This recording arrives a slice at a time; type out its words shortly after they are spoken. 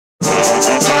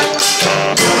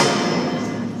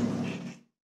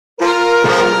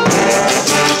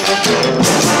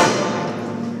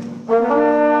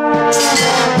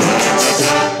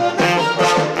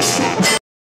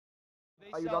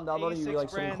downloading? You like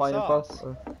some brand client sauce.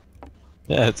 info?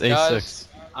 Yeah, it's A6.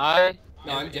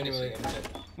 No, I'm genuinely innocent.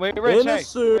 Wait, Rich, hey.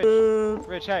 Innocent.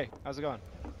 Rich, hey. How's it going?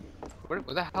 Where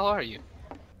the hell are you?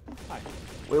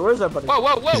 Wait, where's everybody?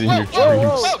 Whoa, He's in your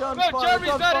dreams. no,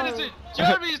 Jeremy's not innocent!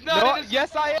 Jeremy's not No, innocent!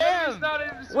 yes, I Jeremy's am! not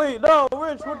innocent! Wait, no,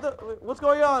 Rich, what's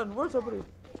going on? Where's everybody?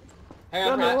 Hang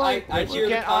on, Yeah, no, I You hear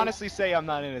can't the honestly say I'm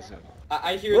not innocent.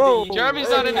 I hear Whoa. the Jeremy's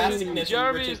not sarcasticness innocent. in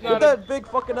Jeremy's Rich's not Get that big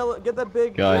fucking get that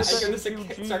big Guys. I hear get the that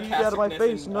huge sarcasticness GG out of my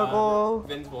face, in knuckle.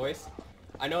 Vin's voice.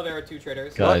 I know there are two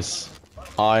traitors. Guys,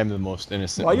 I'm the most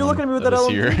innocent. Why are you looking at me with that is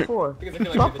LMG here. for? Because I feel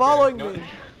like Stop you're the following traitor. me.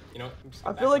 You know, I'm just I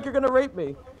gonna feel back like you're gonna rape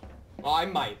me. Well, I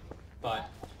might, but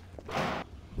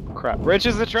Crap. Rich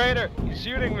is the traitor. He's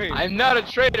shooting me. I'm not a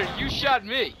traitor, you shot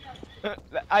me!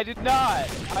 I did not.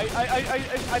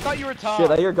 I thought you were Tom.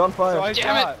 Shit, I hear gunfire. So I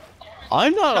Damn it. shot.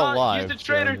 I'm not Tom, alive. he's the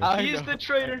traitor! Jeremy. He's the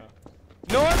traitor!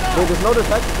 No, I'm not. Wait, there's no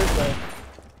detective this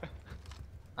time.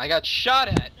 I got shot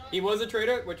at! he was a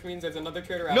traitor, which means there's another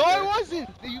traitor out No, there. I wasn't.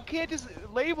 You can't just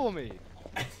label me.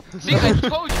 See, I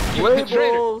told you, he was the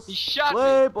traitor! Labels. He shot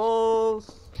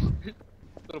Labels. me!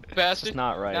 Little bastard. It's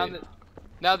not right.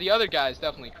 Now the other guy is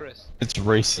definitely Chris. It's It's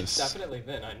racist. definitely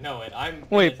Vin, I know it. I'm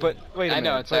Wait, innocent. but wait a I know,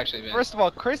 minute, it's but actually Vin. First of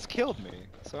all, Chris killed me.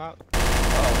 So how...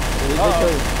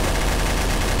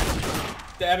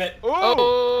 Damn it.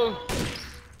 Oh!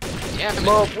 Damn it.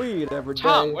 Smoke weed every day.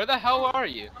 Tom, where the hell are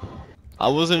you? I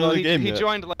wasn't Well, in the game he yet.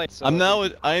 joined late, so...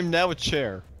 I am now a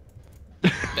chair.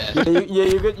 Yeah,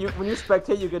 you get when you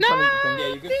spectate, you get tons of things. Yeah,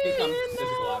 you can become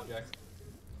physical objects.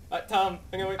 Tom,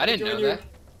 hang on, wait. I didn't know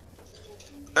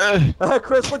that.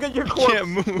 Chris, look at your corpse. Can't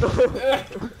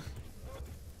move.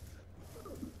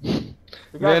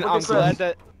 Man, I'm glad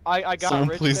that I got Someone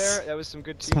Rich please- there. That was some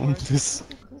good Someone teamwork. please.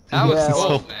 That was Yeah, cool,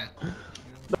 well- man.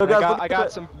 No, guys, I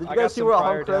got some. Did you I guys got see some where I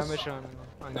prior hung Chris? damage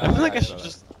on. I feel like I guys.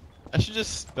 should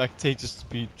just spectate just to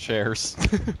be chairs.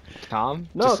 Tom.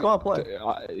 No, just- come on, play.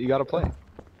 You gotta play.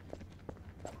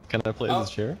 Can I play Oh. as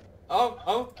a chair?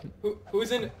 Oh,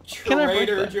 who's in Can I break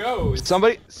Trader that? Joe's? Who's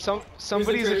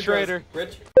Somebody's in a traitor. Joe's?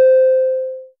 Rich?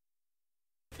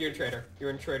 You're in Trader. You're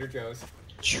in Trader Joe's.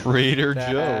 Trader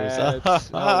That's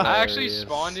Joe's. I actually hilarious.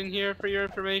 spawned in here for your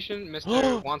information.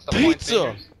 Mr. wants to point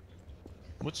Pizza!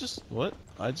 fingers. What?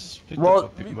 I just picked Well,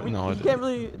 up a we, pizza. we, No, I you didn't. can't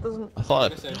really. It doesn't. I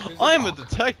thought. Innocent. Who's the I'm a boss?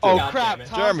 detective. Oh God crap! damn it.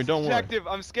 Tom's Jeremy, don't worry. detective.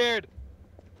 I'm scared.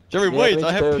 Jeremy, Yeah, wait! me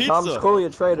I have too. pizza. Tom's clearly a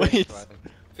traitor. Wait.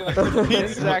 I feel like Vin's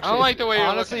Pizza. actually. I don't like the way you're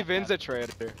honestly, looking at Vin's a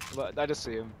traitor. But I just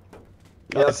see him.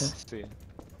 Yeah, Guys, See.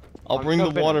 I'll I'm bring the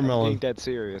so Vin, I'm watermelon. being dead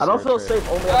serious. I don't You're a feel traitor.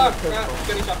 safe only Ah, after crap. pistol.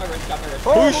 Getting shot by Rich, shot by Rich.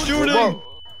 Oh, Who's shooting? whoa.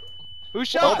 Who I'll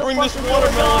shot? bring What this the fuck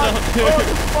is going watermelon on? out Oh, there.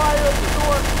 there's fire at the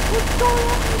door. What's going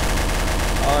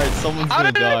on? Alright, someone's How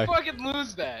gonna did I die. fucking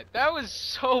lose that? That was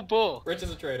so bull. Rich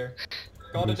is a traitor.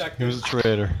 Call He detective. was a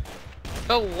traitor.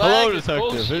 The lag Hello, is detective.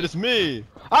 bullshit. It is me.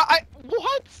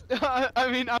 What?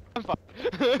 I mean, I'm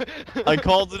fine. I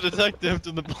called the detective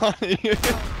to the body.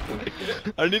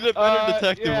 I need a better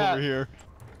detective yeah. over here.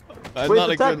 I'm Wait, not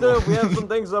a good detective, we one. have some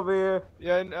things over here.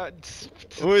 Yeah.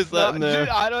 Who is that no, in there? Dude,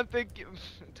 I don't think.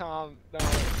 Tom, no,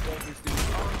 don't be stupid.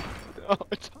 No,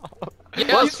 Tom.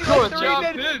 Yeah, You see, good like,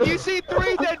 job, Vin. you see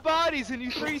 3 dead bodies and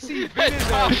you 3 see Vin in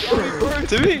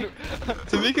there.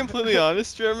 To be completely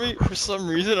honest, Jeremy, for some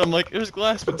reason I'm like, there's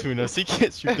glass between us. He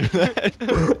can't shoot through that.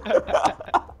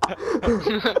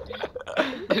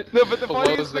 No, but the Blows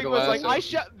funniest the thing was like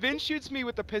glass out. Vin shoots me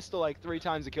with the pistol like 3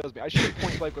 times, it kills me. I shoot him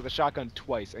point blank with a shotgun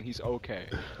twice, and he's okay.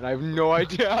 And I have no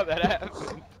idea how that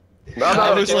happened. No, I no,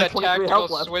 had to it's do like that 23 tactical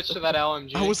health left. switch to that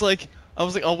LMG. I was like,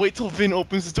 I'll wait till Vin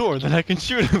opens the door, then I can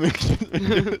shoot him. And shoot him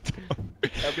through the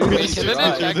door. Wait, He can shoots the me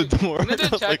detective- through the door. can the I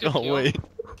was like, detective oh kill? wait.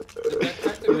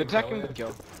 The detective can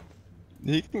kill.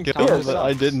 He can kill Tom him, but I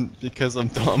sucks. didn't because I'm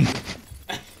dumb.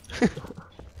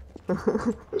 The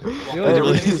Hey, only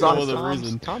difference he's is on no other Tom's-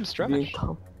 reason. Tom's Being trash.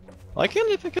 dumb. Why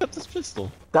can't I pick up this pistol?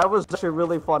 That was actually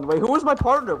really fun. Wait, who was my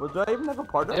partner? Did I even have a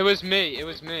partner? It was me. It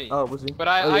was me. Oh, was he? But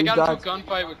Oh, I you got died. into a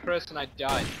gunfight with Chris and I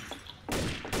died.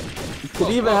 Did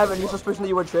he even have any suspicion that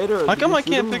you were a traitor? or How did come you I shoot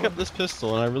can't him? pick up this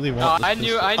pistol and I really No, want this I knew-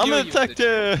 pistol? I knew I'm a he was the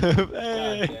detective! God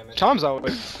Hey! damn it. Tom's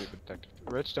always a stupid detective.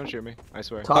 Rich, don't shoot me. I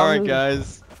swear. Tom- Alright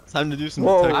guys, it's time to do some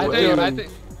Whoa, detective wait. work. I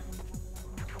think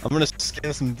I'm gonna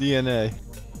scan some DNA.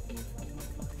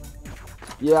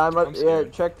 Yeah, I'm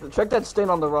scared. check that stain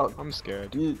on the rug. I'm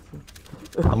scared. You-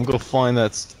 I'm gonna find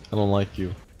that. I don't like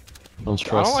you. Don't I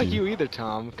trust don't like you either,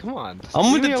 Tom. Come on. just I'm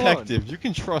a leave me alone. detective. You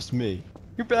can trust me.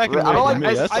 You're backing I don't away like- from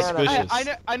me. That's I-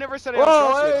 suspicious. I never said I don't Whoa,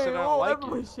 trust you, hey, so I don't whoa, like you.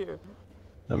 everybody's here.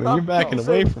 I mean, Stop you're backing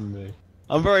saying- away from me.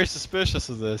 I'm very suspicious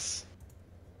of this.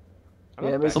 I don't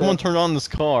Yeah, back- makes Someone sense. turn on this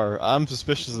car. I'm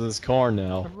suspicious of this car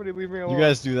now. Everybody leave me alone. You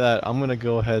guys do that. I'm gonna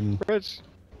go ahead and. Rich.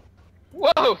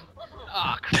 Whoa!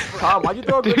 Ah, crap. Tom, why'd you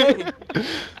throw a grenade?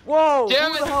 Whoa!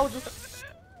 Damn Who the it. hell just...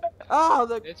 Ah,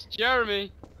 the... It's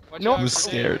Jeremy. Watch No, out. I'm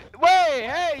scared. Wait,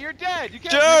 hey, you're dead. You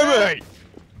can't. Jeremy!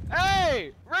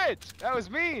 Hey, Rich, that was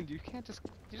mean. You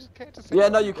just can't just. Say Yeah,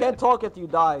 that. no, you can't talk after you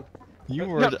die. You No,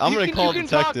 were. I'm gonna call a you can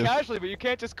detective. talk casually, but you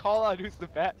can't just call out who's the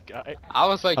bad guy. I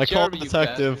was like, I called Jeremy, the you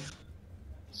bastard. detective.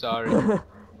 Sorry.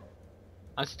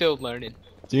 I'm still learning.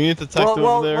 Do you need a detective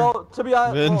over there? Well, to be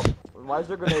honest, Vin? well, why is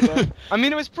there a grenade there? I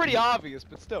mean, it was pretty obvious,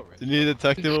 but still, Rich. Do you need a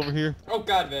detective over here? Oh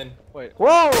god, Vin. Wait.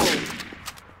 Whoa!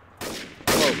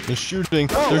 They're shooting.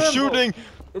 Oh, They're Vin, shooting.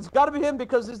 It's gotta be him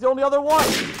because he's the only other one.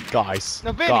 Guys.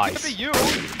 No, Vin, it Guys. can't be you.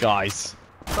 Guys.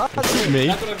 Not Shoot me.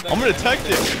 That's what I'm thinking. I'm a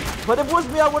detective. But if it was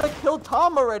me, I would have killed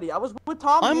Tom already. I was with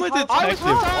Tom. I'm the a entire I was detective.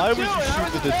 with Tom Why would too, you and I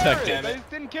shoot was the a terrorist. detective? I just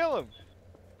didn't kill him.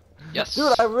 Yes.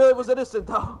 Dude, I really was innocent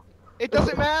though. It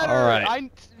doesn't matter.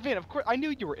 Alright. Vin, of course, I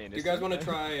knew you were Do innocent. you guys want to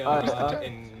try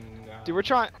Dude, we're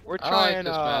trying I like in,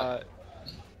 this map.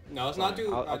 No, let's not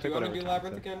do, I'll do take you want to whatever do Tom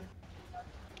Labyrinth said. again?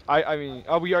 I mean,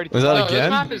 oh, we already Was did that No, this again?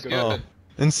 map is good. Oh.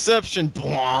 Inception.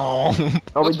 Oh, we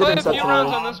Let's did play a few Inception.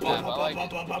 rounds on this map. I like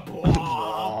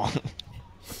it.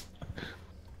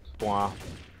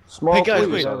 Small Hey guys,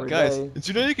 clues wait, every guys. day. Did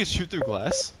you know you can shoot through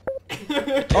glass?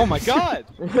 Oh my god!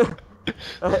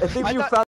 I think I you thought- found